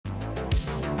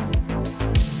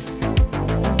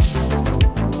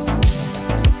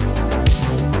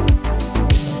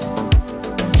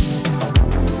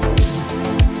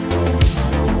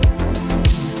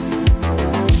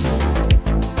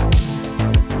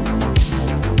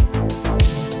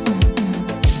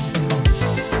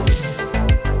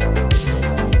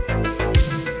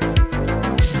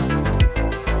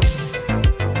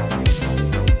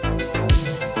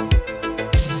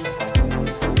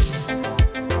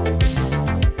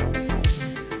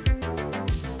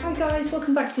guys,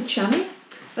 welcome back to the channel.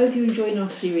 I hope you're enjoying our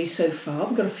series so far.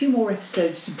 We've got a few more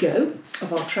episodes to go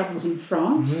of our travels in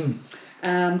France.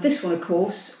 This one, of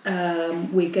course,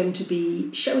 we're going to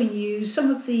be showing you some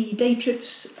of the day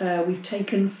trips we've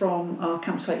taken from our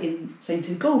campsite in St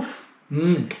Aygulf.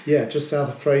 Yeah, just south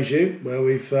of Frejus, where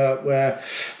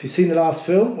if you've seen the last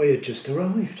film, we had just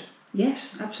arrived.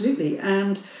 Yes, absolutely.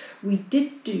 And we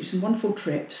did do some wonderful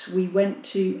trips. We went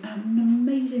to an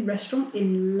amazing restaurant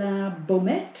in La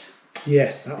Baumette.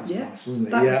 Yes, that was nice, wasn't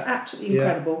it? That was absolutely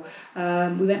incredible.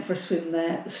 We went for a swim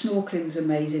there. The snorkelling was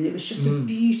amazing. It was just a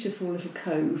beautiful little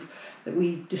cove that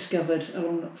we discovered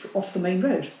off the main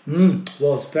road.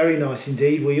 Was very nice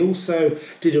indeed. We also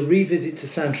did a revisit to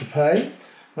St Tropez.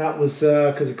 That was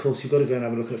because, of course, you've got to go and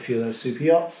have a look at a few of those super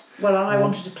yachts. Well, I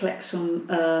wanted to collect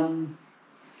some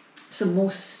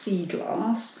more sea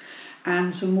glass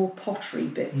and some more pottery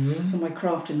bits for my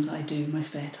crafting that I do in my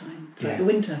spare time throughout the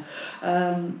winter.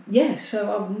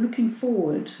 So I'm looking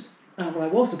forward, I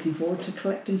was looking forward to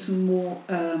collecting some more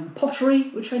pottery,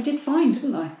 which I did find,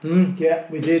 didn't I? Yeah,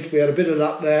 we did. We had a bit of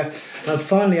luck there. And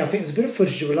finally, I think there's a bit of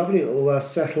footage of a lovely little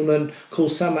settlement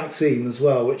called Sainte-Maxime as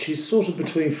well, which is sort of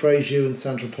between Frejus and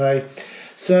St Tropez.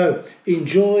 So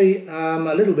enjoy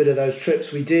a little bit of those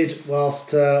trips we did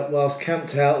whilst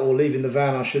camped out, or leaving the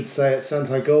van I should say, at St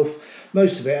Aygulf.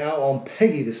 Most of it out on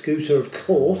Peggy the scooter, of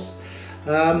course,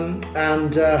 and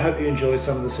hope you enjoy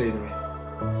some of the scenery.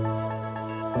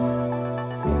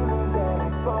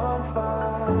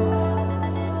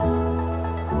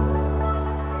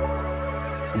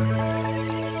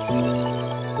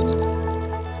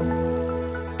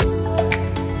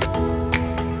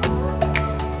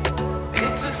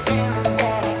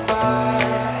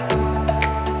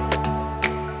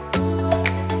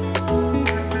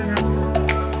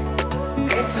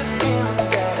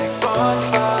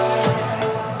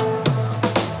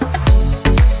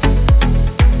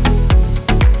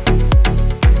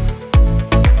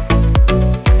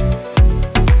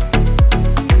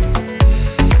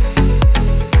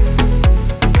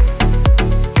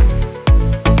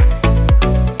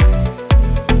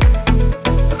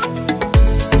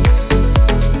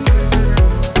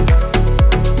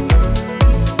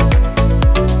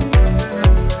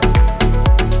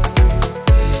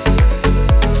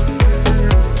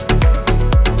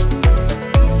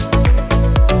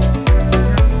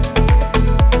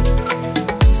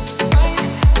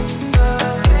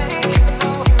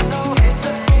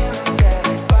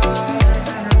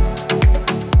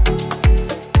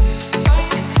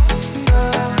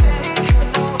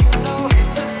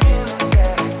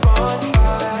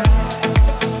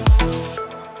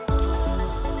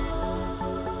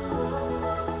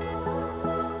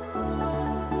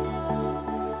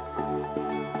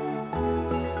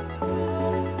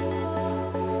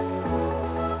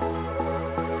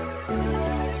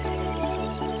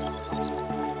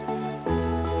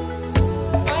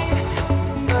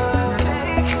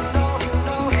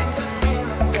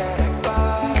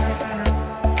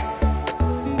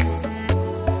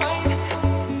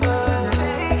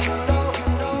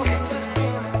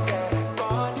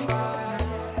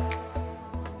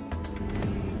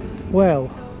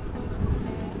 Well,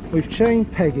 we've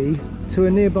chained Peggy to a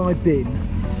nearby bin,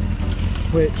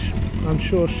 which I'm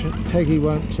sure Peggy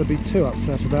won't be too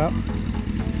upset about,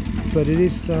 but it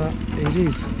is a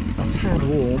tad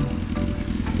warm,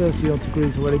 30 odd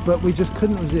degrees already, but we just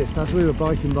couldn't resist as we were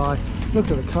biking by. Look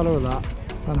at the colour of that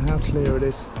and how clear it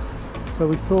is. So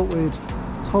we thought we'd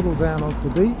toddle down onto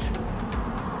the beach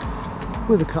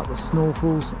with a couple of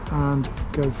snorkels and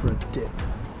go for a dip,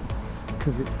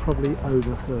 because it's probably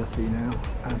over 30 now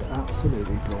and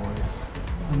absolutely glorious.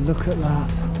 And look at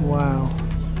that, wow.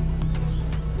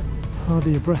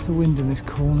 Hardly a breath of wind in this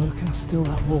corner. Look how still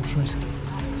that water is.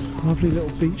 Lovely little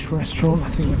beach restaurant. I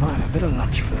think we might have a bit of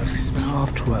lunch first. It's about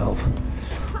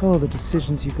 12:30. Oh, the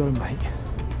decisions you've got to make.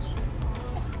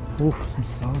 Oh, some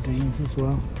sardines as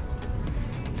well.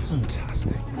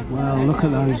 Fantastic. Well, look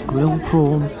at those grilled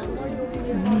prawns.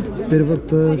 Bit of a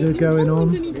burger going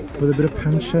on with a bit of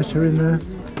pancetta in there.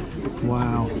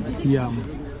 Wow, yum.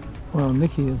 Well,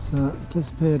 Nicky has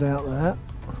disappeared out there.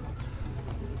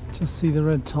 Just see the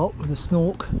red top with the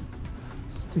snork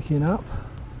sticking up.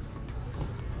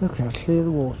 Look how clear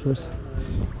the water is.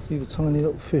 See the tiny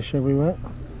little fish everywhere.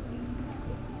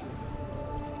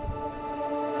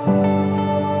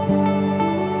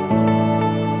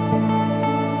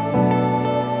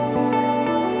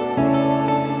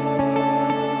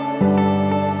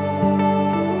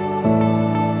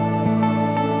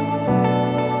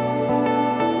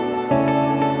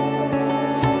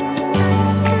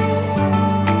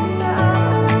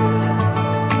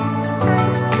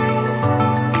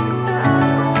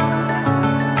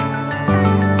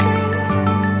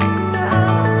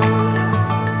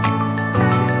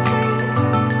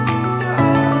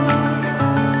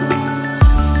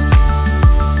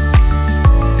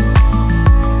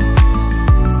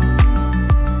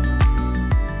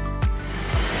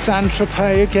 St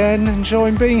Tropez again,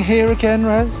 enjoying being here again,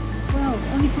 Rose? Well,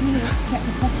 only coming here to check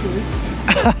the pottery.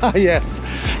 Yes,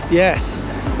 yes.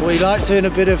 We like doing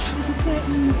a bit of... There's a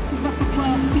certain upper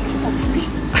class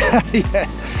pottery.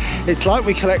 Yes, it's like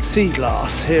we collect sea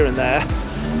glass here and there,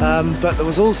 but there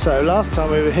was also, last time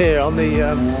we were here on the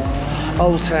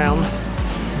Old Town,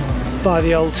 by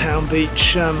the Old Town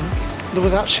Beach, there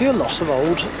was actually a lot of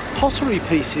old pottery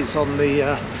pieces on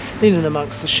the in and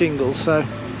amongst the shingles, so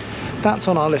that's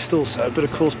on our list also. But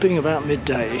of course, being about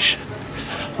midday-ish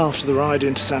after the ride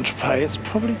into St Tropez, it's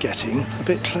probably getting a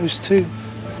bit close to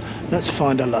let's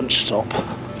find a lunch stop.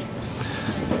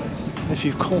 If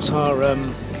you've caught our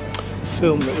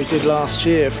film that we did last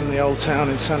year from the Old Town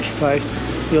in St Tropez,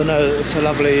 you'll know that it's a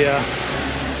lovely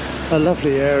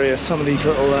area. Some of these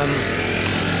little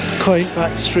quaint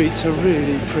back streets are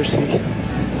really pretty,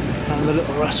 and the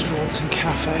little restaurants and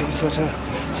cafes that are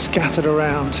scattered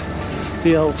around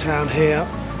the Old Town here.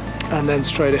 And then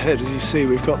straight ahead, as you see,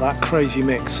 we've got that crazy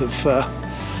mix of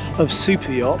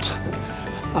super yacht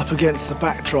up against the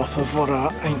backdrop of what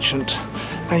are ancient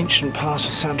part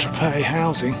of St Tropez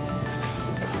housing.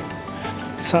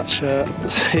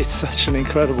 It's such an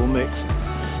incredible mix,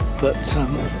 but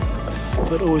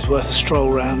always worth a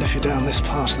stroll round if you're down this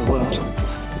part of the world.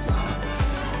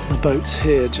 The boats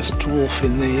here just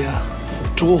dwarfing the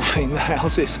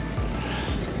houses.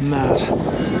 Mad.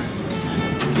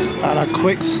 And a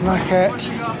quick snackette.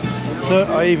 Look,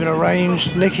 I even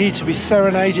arranged Nicky to be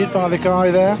serenaded by the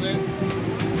guy there.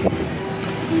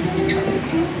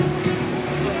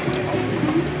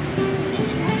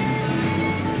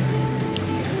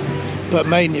 But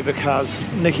mainly because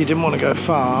Nicky didn't want to go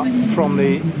far from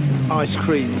the ice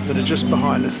creams that are just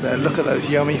behind us there. Look at those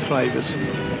yummy flavours.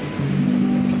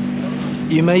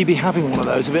 You may be having one of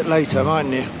those a bit later,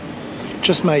 mightn't you?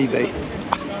 Just maybe.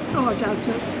 Oh, I doubt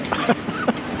it.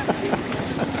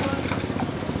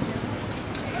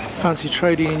 Fancy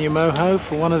trading in your moho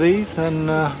for one of these, then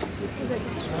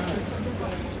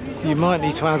you might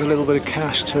need to add a little bit of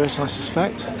cash to it, I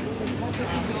suspect. I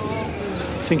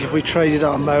think if we traded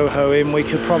our moho in, we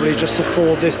could probably just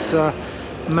afford this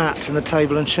mat and the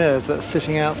table and chairs that are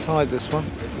sitting outside this one.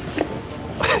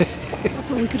 That's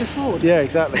what we could afford. Yeah,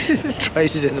 exactly.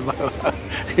 Traded in the moho.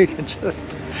 You can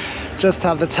just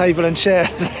have the table and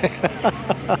chairs.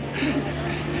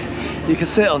 You can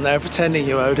sit on there pretending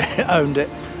you owned it.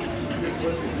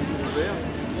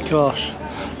 Gosh.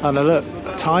 And look,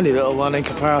 a tiny little one in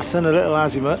comparison, a little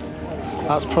azimuth.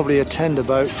 That's probably a tender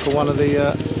boat for one of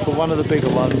the bigger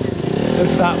ones.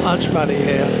 There's that much money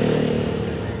here.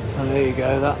 And there you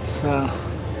go. That's a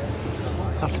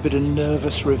bit of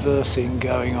nervous reversing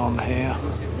going on here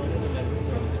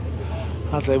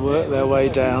as they work their way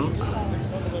down,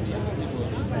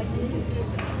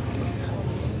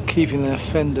 keeping their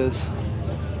fenders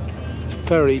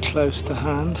very close to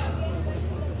hand.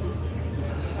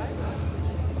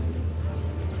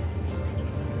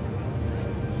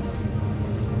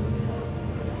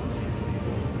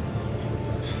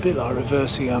 A bit like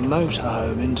reversing a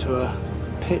motorhome into a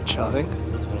pitch, I think.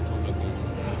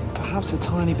 Perhaps a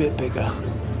tiny bit bigger.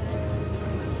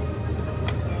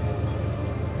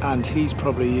 And he's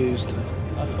probably used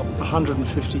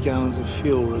 150 gallons of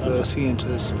fuel reversing into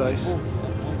this space,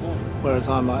 whereas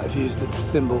I might have used a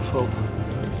thimbleful.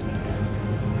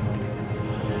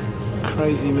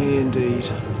 Crazy me indeed.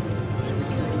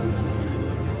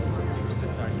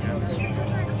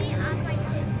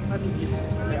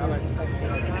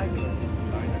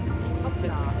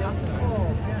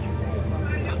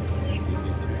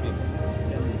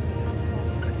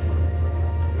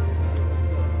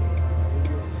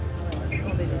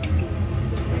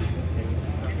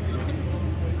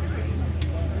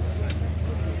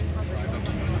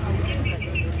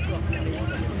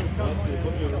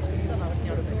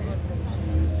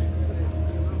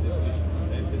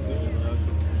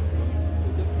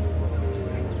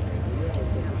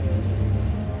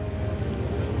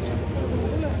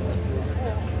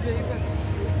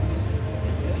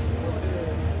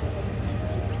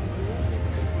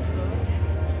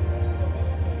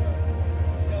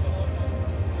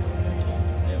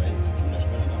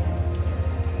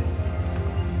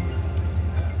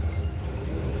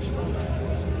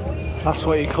 That's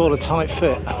what you call a tight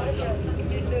fit.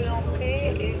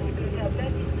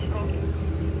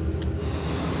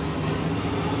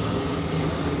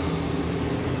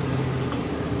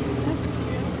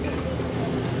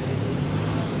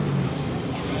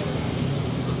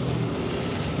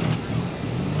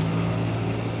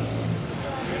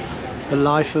 The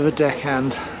life of a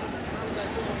deckhand.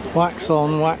 Wax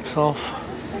on, wax off.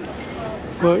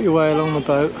 Work your way along the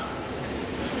boat.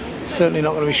 Certainly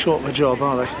not going to be short of a job,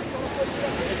 are they?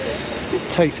 It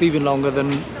takes even longer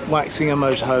than waxing a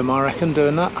motorhome, I reckon,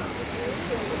 doing that.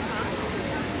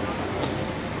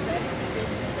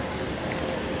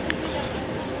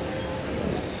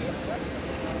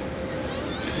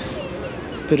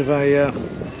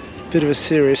 Bit of a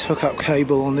serious hookup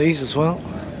cable on these as well.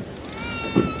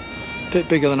 Bit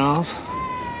bigger than ours.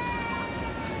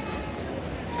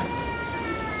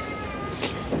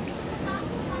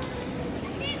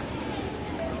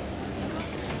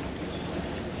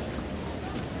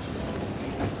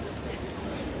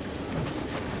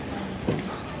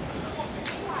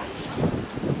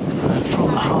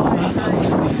 From the harbour,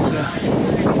 past these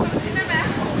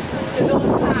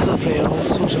lovely old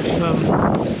sort of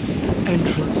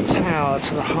entrance tower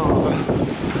to the harbour,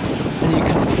 and you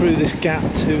come through this gap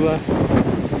to a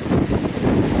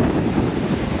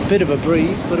bit of a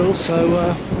breeze, but also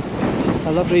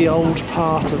a lovely old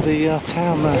part of the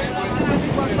town there.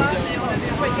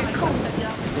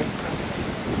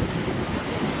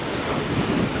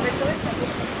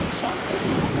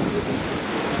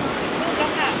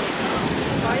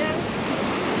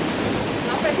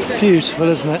 Beautiful,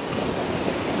 isn't it?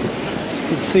 You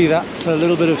can see that a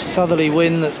little bit of southerly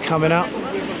wind that's coming up.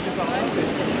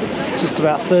 It's just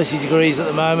about 30 degrees at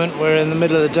the moment. We're in the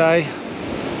middle of the day,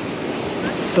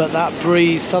 but that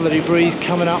breeze, southerly breeze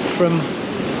coming up from,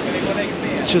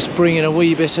 it's just bringing a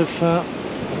wee bit of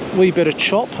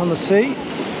chop on the sea.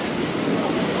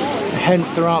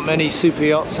 Hence there aren't many super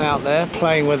yachts out there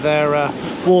playing with their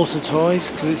water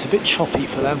toys, because it's a bit choppy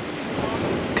for them.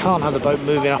 Can't have the boat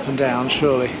moving up and down,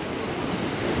 surely.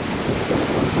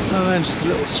 And then just a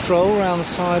little stroll around the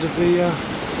side of the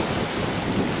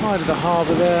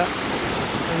harbour there,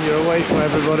 and you're away from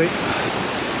everybody.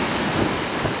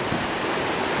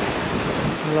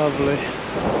 Lovely.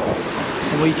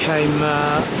 And we came,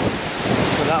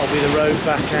 so that'll be the road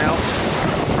back out.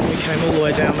 We came all the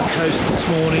way down the coast this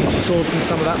morning, so you saw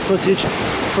some of that footage.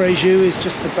 Frejus is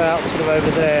just about sort of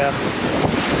over there.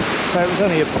 So it was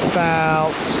only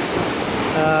about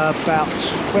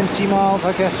 20 miles,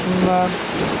 I guess, from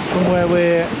where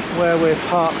we're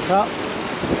parked up.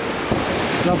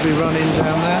 Lovely run in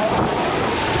down there.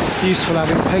 Useful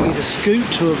having Peggy to scoot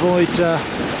to avoid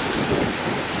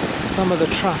some of the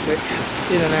traffic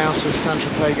in and out of St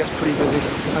Tropez. Gets pretty busy,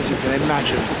 as you can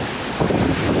imagine.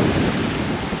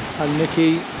 And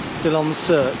Nicky still on the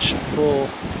search for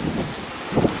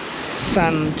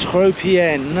St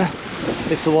Tropez,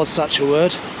 if there was such a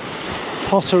word.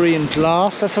 Pottery and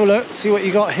glass. Let's have a look, see what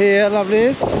you got here,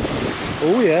 lovelies.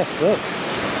 Oh yes, look.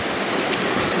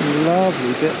 Some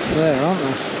lovely bits there, aren't there?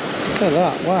 Look at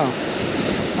that, wow.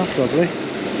 That's lovely.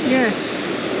 Yes.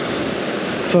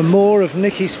 For more of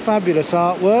Nicky's fabulous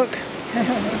artwork,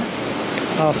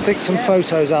 I'll stick some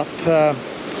photos up,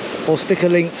 or stick a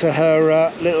link to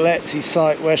her little Etsy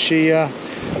site where she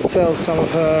sells some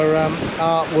of her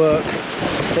artwork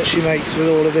that she makes with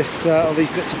all of this, all these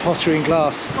bits of pottery and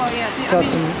glass. Well, yes.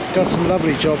 Does some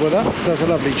lovely job with it. Does a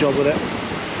lovely job with it.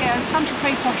 Yeah, and St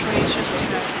Tropez pottery is just, you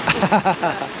know,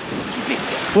 it's a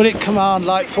bit. Will it command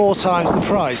like 4 times the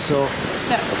price, or?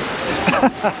 No.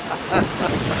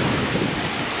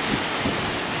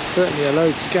 Certainly a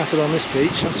load scattered on this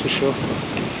beach, that's for sure.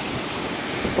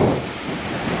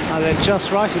 And then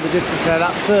just right at the distance there,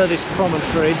 that furthest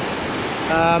promontory,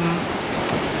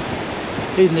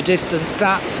 in the distance,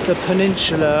 that's the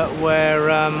peninsula where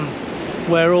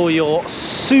all your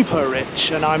super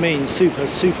rich, and I mean super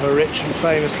rich and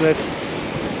famous live.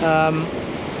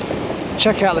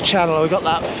 Check out the channel, we got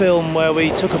that film where we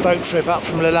took a boat trip up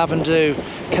from Le Lavandou,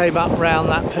 came up round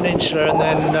that peninsula and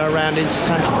then around into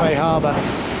St Tropez harbour,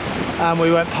 and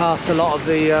we went past a lot of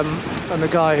the and the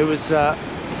guy who was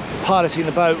piloting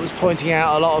the boat was pointing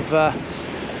out a lot of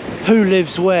who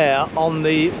lives where on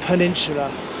the peninsula.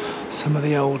 Some of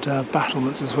the old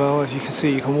battlements as well, as you can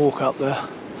see. You can walk up there.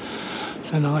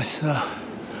 It's a nice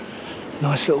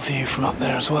little view from up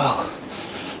there as well.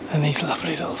 And these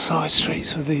lovely little side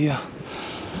streets with the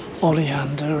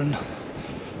oleander and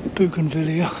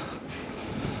bougainvillea.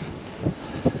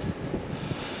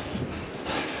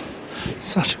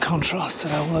 Such a contrast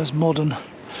to all those modern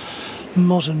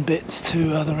bits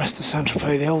to the rest of St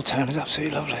Tropez. The old town is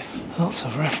absolutely lovely. Lots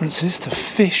of references to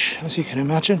fish, as you can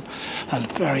imagine, and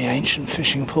very ancient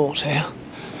fishing port here.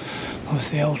 That was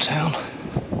the old town.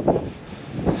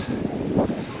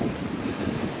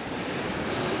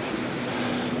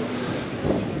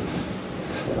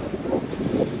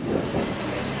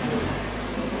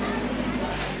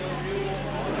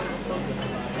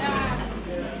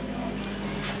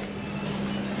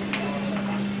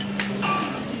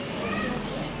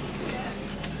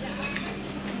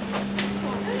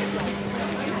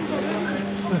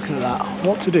 that.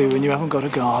 What to do when you haven't got a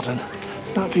garden.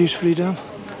 Isn't that beautifully done?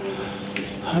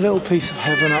 A little piece of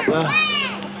heaven up there.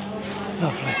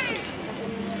 Lovely.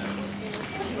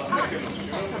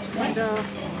 And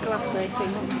glacé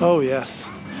thing. Oh yes.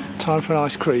 Time for an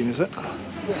ice cream, is it?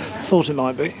 Thought it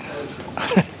might be.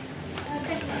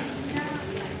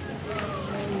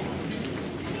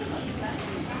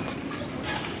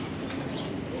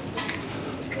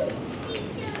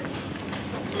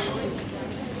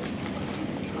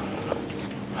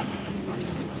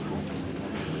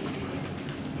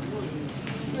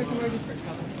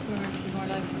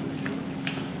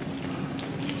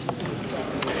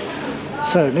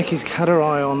 So Nicky's had her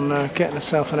eye on getting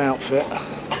herself an outfit.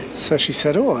 So she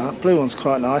said, "Oh, that blue one's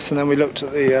quite nice." And then we looked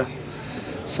at the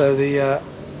so the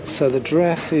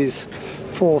dress is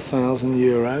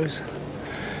 €4,000.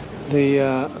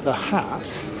 The hat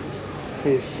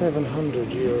is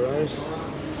 €700.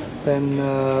 Then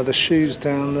the shoes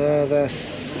down there, they're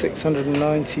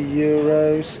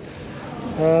 €690.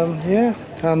 Yeah,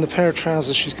 and the pair of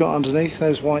trousers she's got underneath,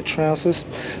 those white trousers,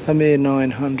 a mere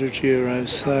 €900.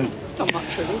 So Not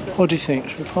much really, is it? what do you think?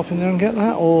 Should we pop in there and get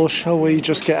that, or shall we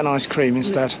just get an ice cream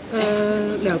instead?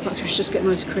 No, perhaps we should just get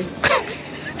an ice cream.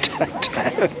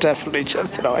 Definitely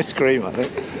just an ice cream, I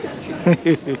think.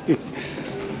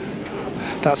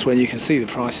 That's when you can see the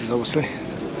prices, obviously.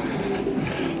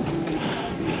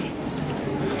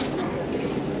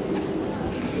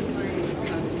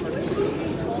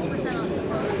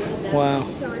 Wow.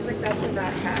 So it's like that's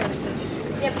without tax.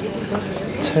 Yep.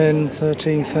 10,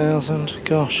 13,000.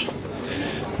 Gosh.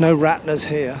 No Ratners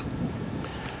here.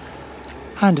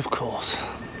 And of course,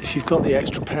 if you've got the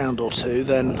extra pound or two,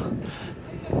 then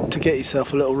to get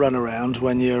yourself a little run around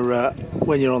when you're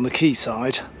on the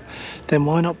quayside, then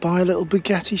why not buy a little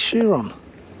Bugatti Chiron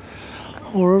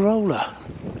or a roller?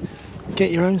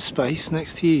 Get your own space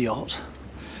next to your yacht.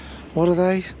 What are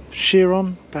they?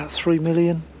 Chiron, about $3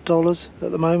 million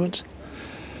at the moment.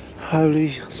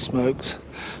 Holy smokes.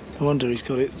 No wonder he's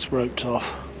got it roped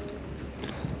off.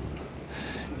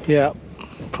 Yeah,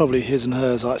 probably his and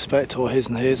hers, I expect, or his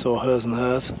and his, or hers and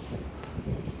hers.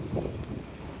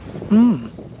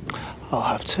 I'll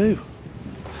have two.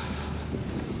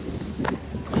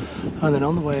 And then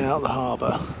on the way out the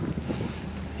harbour,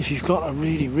 if you've got a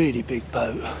really, really big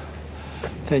boat,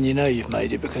 then you know you've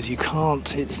made it, because you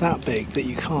can't, it's that big that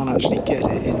you can't actually get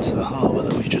it into the harbour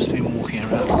that we've just been walking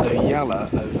around. So Yalla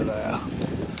over there,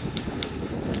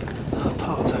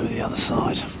 parts over the other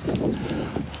side.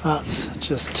 That's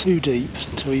just too deep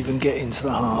to even get into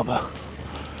the harbour.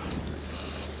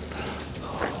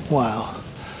 Wow.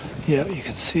 Yeah, you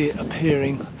can see it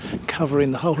appearing, covering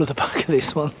the whole of the back of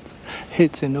this one.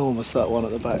 It's enormous, that one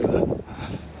at the back there.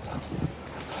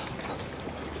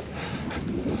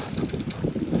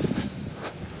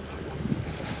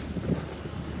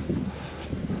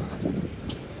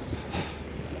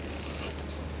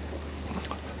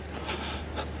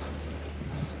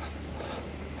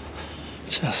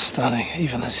 Just stunning.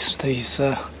 Even these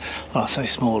well, I say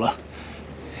smaller,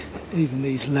 even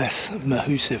these less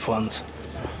mahoosive ones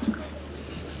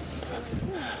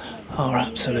are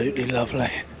absolutely lovely.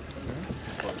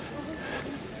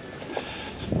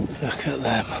 Look at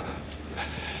them.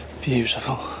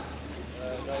 Beautiful.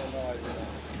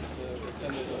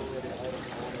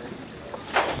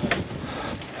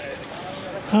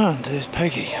 And here's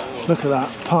Peggy. Look at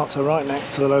that. Parts are right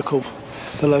next to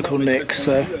the local nick,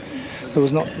 so there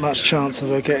was not much chance of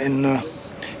her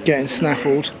getting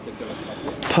snaffled.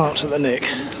 Parked at the nick.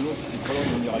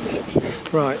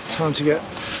 Right, time to get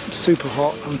super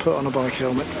hot and put on a bike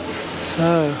helmet.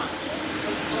 So,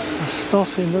 a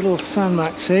stop in little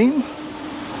Sainte-Maxime.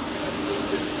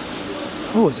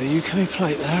 Oh, there's a UK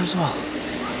plate there as well.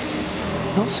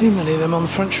 Not seen many of them on the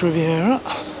French Riviera.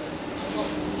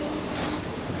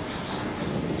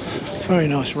 Very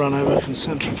nice run over from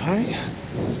St Tropez.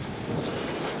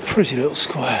 Pretty little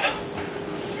square.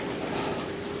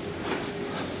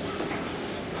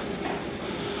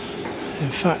 In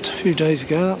fact, a few days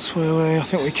ago, that's where I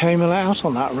think we came out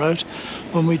on that road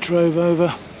when we drove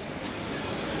over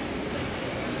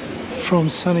from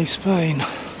sunny Spain.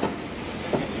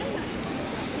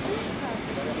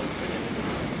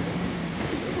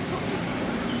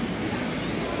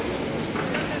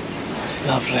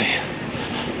 Lovely.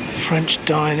 French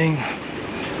dining,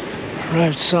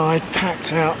 roadside,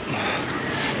 packed out.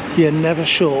 You're never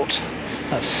short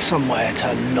of somewhere to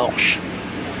nosh.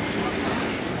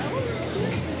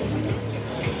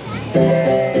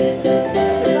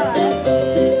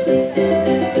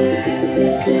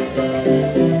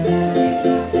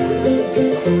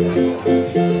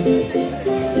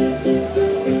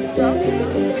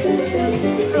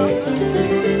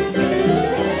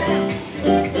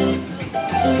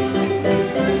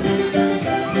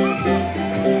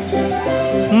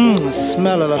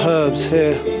 smell of the herbs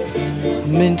here.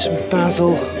 Mint and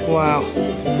basil, wow.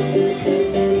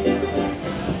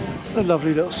 A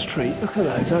lovely little street, look at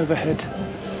those overhead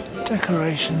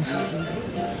decorations.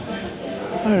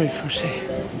 Very pretty.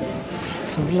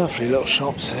 Some lovely little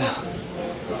shops here.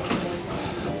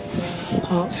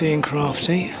 Artsy and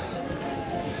crafty.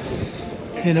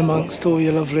 In amongst all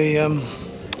your lovely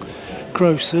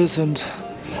grocers and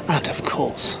of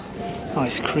course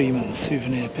ice cream and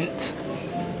souvenir bits.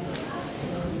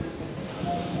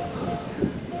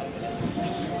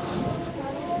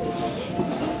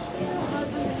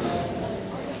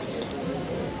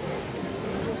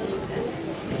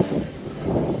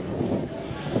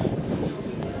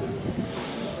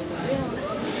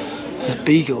 The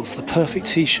beagle's the perfect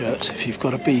t-shirt if you've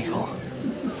got a beagle.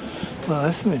 Well,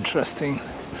 there's some interesting.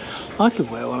 I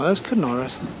could wear one of those, couldn't I,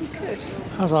 Red? You could.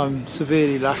 As I'm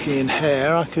severely lacking in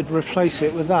hair, I could replace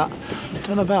it with that.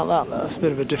 Don't know about that, that's a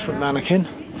bit of a different mannequin.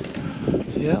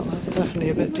 Yeah, that's definitely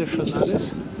a bit different, that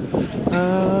is.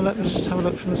 Let me just have a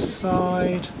look from the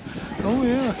side. Oh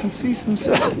yeah, I can see some...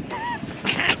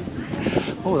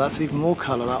 Oh, that's even more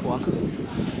colour, that one.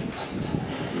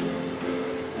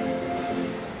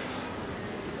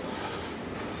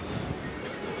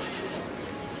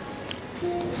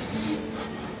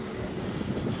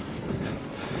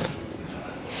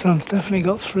 Sun's definitely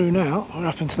got through now. We're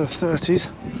up into the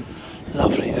 30s.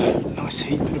 Lovely though, nice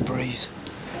heat, bit of breeze.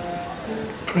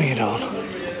 Bring it on.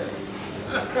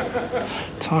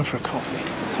 Time for a coffee.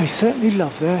 They certainly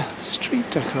love their street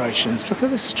decorations. Look at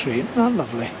this street, isn't that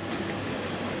lovely?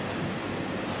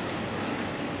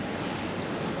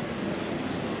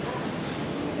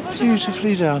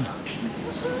 Beautifully done.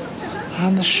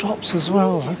 And the shops as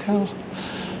well, look how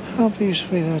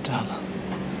beautifully they're done.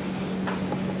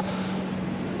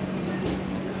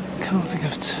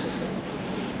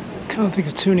 Can't think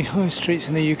of too many high streets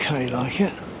in the UK like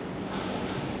it,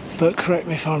 but correct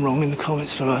me if I'm wrong in the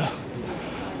comments below.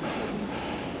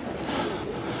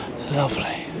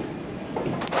 Lovely.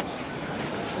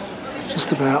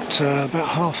 Just about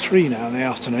 3:30 now in the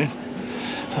afternoon,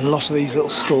 and a lot of these little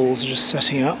stalls are just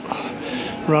setting up,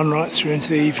 run right through into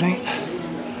the evening.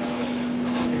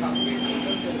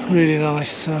 Really nice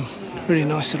sort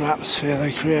of atmosphere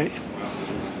they create.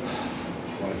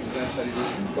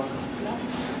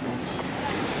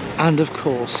 And of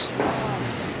course,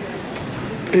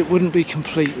 it wouldn't be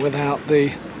complete without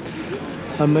the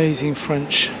amazing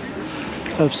French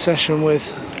obsession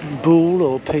with boule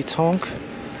or pétanque.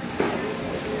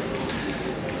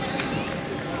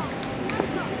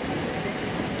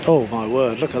 Oh my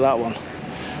word, look at that one.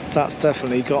 That's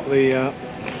definitely got the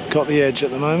edge at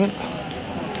the moment.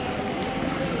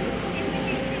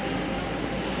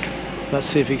 Let's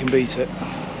see if he can beat it.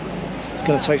 It's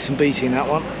going to take some beating, that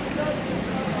one.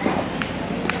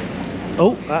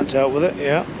 Oh, that dealt with it,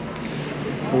 yeah.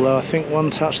 Although I think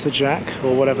one touched the jack,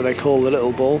 or whatever they call the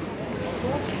little ball.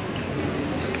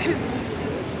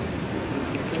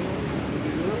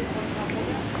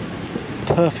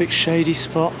 Perfect shady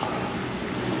spot.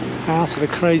 Out of the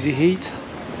crazy heat.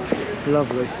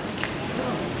 Lovely.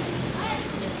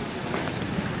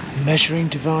 Measuring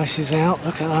devices out,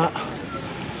 look at that.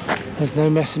 There's no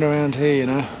messing around here, you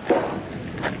know.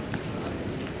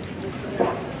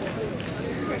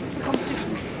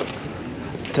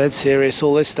 Dead serious,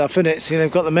 all this stuff, isn't it? See, they've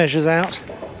got the measures out.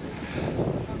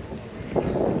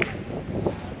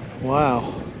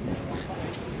 Wow.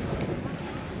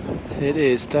 It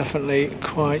is definitely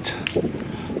quite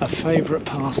a favourite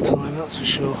pastime, that's for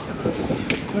sure.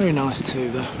 Very nice too,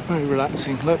 though. Very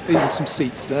relaxing. Look, even some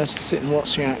seats there to sit and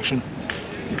watch the action.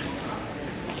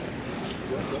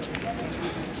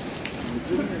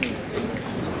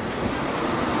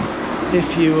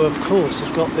 If you, of course,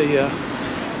 have got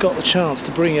the chance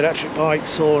to bring electric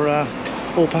bikes or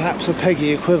perhaps a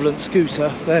Peggy equivalent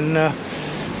scooter, then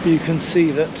you can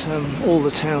see that all the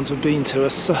towns we've been to are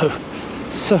so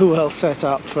well set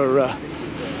up for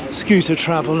scooter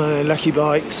travel and electric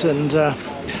bikes. And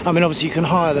I mean, obviously you can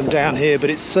hire them down here, but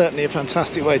it's certainly a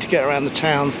fantastic way to get around the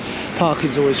towns.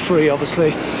 Parking's always free,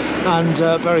 obviously, and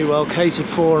very well catered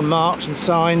for and marked and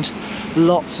signed.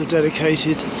 Lots of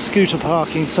dedicated scooter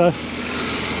parking, so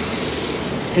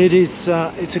it's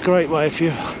a great way if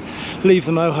you leave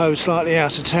the moho slightly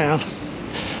out of town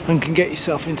and can get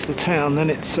yourself into the town, then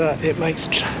it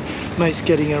makes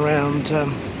getting around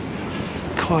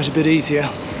quite a bit easier.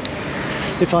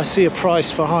 If I see a price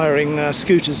for hiring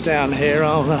scooters down here,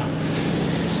 I'll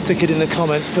stick it in the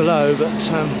comments below,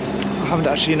 but I haven't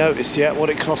actually noticed yet what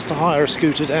it costs to hire a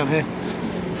scooter down here,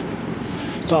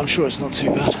 but I'm sure it's not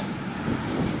too bad.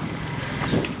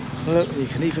 Look, you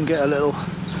can even get a little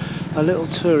a little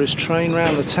tourist train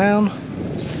round the town.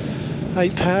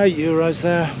 €8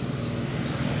 there,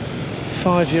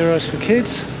 €5 for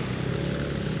kids.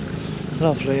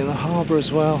 Lovely, and the harbour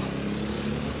as well,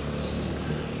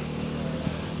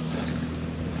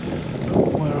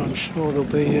 where I'm sure there'll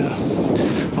be,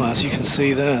 well, as you can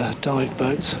see there, dive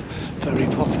boats, very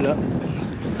popular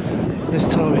this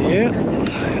time of year,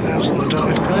 out on the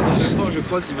dive boats.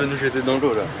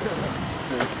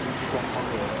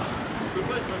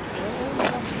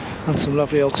 And some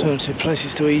lovely alternative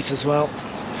places to eat as well,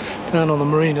 down on the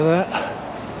marina there.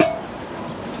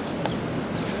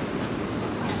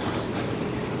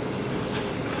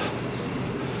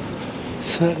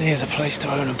 Certainly is a place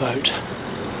to own a boat.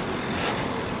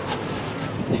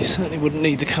 You certainly wouldn't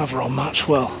need the cover on much.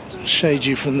 Well, shade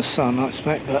you from the sun, I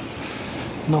expect, but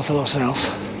not a lot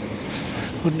else.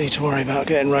 Wouldn't need to worry about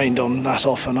getting rained on that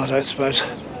often, I don't suppose.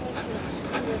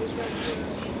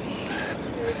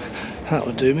 That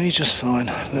would do me just fine.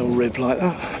 A little rib like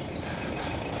that.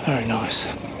 Very nice.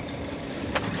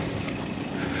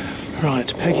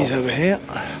 Right, Peggy's over here.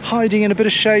 Hiding in a bit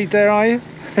of shade there, are you?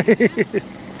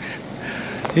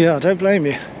 Yeah, I don't blame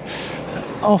you.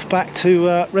 Off back to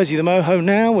Resi the Moho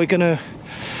now. We're going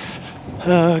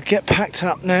to get packed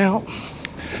up now.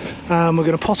 We're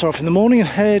going to potter off in the morning and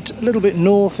head a little bit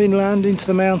north inland into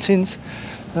the mountains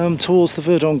towards the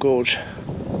Verdon Gorge.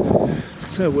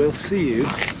 So we'll see you,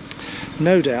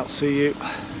 no doubt see you,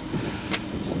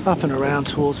 up and around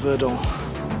towards Verdon.